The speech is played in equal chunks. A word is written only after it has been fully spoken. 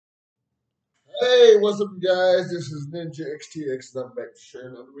Hey, what's up, you guys? This is Ninja XTX, and I'm back to share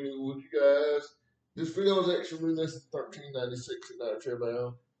another video with you guys. This video is actually lesson 1396 in our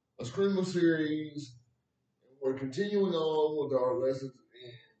Chairbound Escrima series. And we're continuing on with our lessons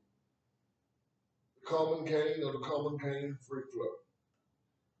in the common cane or the common cane Freeflow.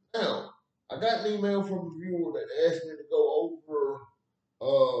 Now, I got an email from a viewer that asked me to go over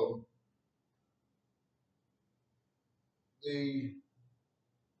the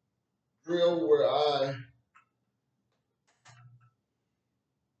drill where I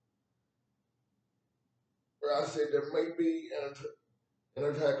said there may be an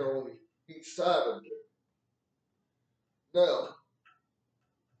attacker on each side of it. Now,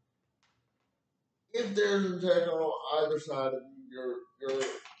 if there's an attacker on either side of you, you're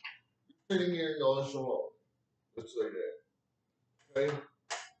sitting here nonchalant. Let's say that. Okay.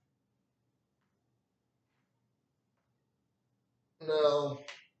 Now,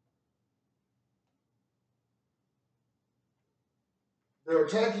 they're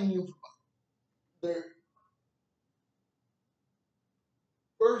attacking you. They're,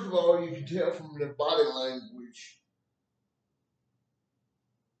 first of all, you can tell from their body language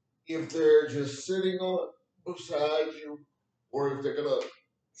if they're just sitting on beside you, or if they're gonna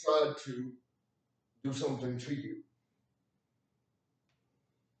try to do something to you.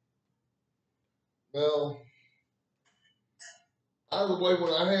 Now, either way,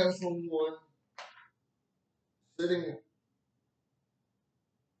 when I have someone sitting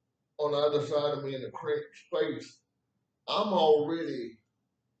on either side of me in a cramped space, I'm already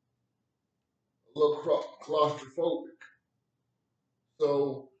a little claustrophobic.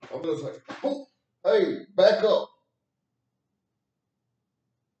 So I'm just like, oh, hey, back up.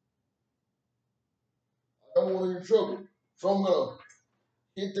 I don't want any trouble. So I'm gonna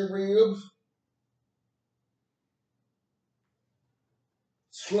hit the ribs,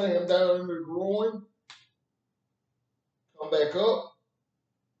 slam down in the groin, come back up,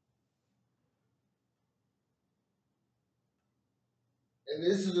 and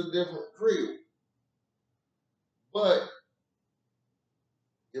this is a different drill. But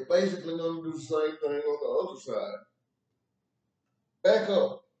you're basically gonna do the same thing on the other side. Back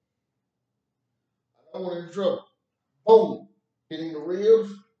up. I don't want any trouble. Boom. Hitting the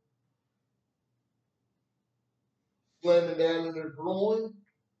ribs, slamming down in the groin,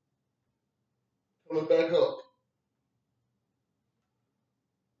 coming back up.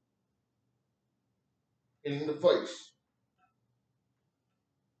 Hitting the face.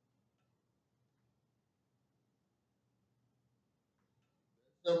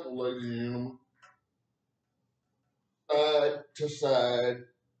 Simple, ladies and gentlemen. Side to side.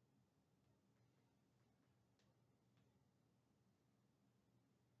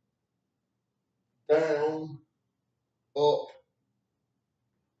 Down, up,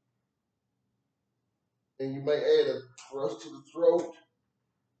 and you may add a thrust to the throat,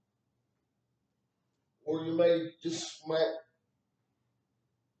 or you may just smack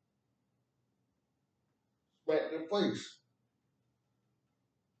their face.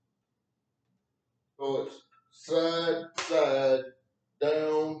 So it's side, side,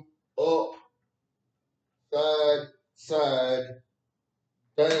 down, up, side, side,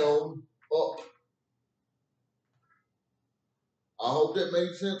 down, up. I hope that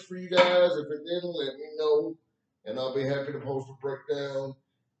made sense for you guys. If it didn't, let me know, and I'll be happy to post a breakdown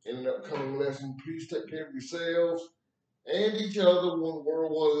in an upcoming lesson. Please take care of yourselves and each other. One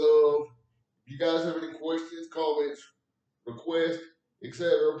world, one love. If you guys have any questions, comments, requests,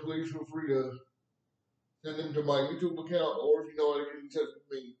 etc., please feel free to send them to my YouTube account, or if you know how to get in touch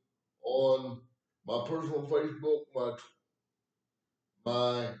with me on my personal Facebook,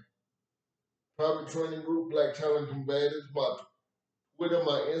 my private training group, Black Talent Combatants, my Twitter,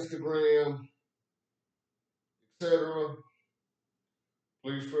 my Instagram, etc.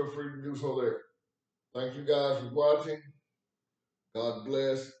 Please feel free to do so there. Thank you guys for watching. God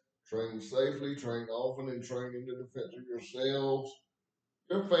bless. Train safely, train often, and train in the defense of yourselves,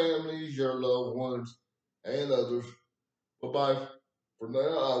 your families, your loved ones, and others. Bye-bye. For now,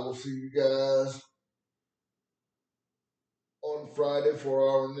 I will see you guys on Friday for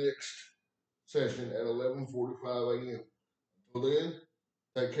our next session at 11:45 a.m. Until then,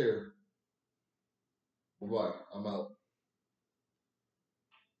 take care. Bye-bye. I'm out.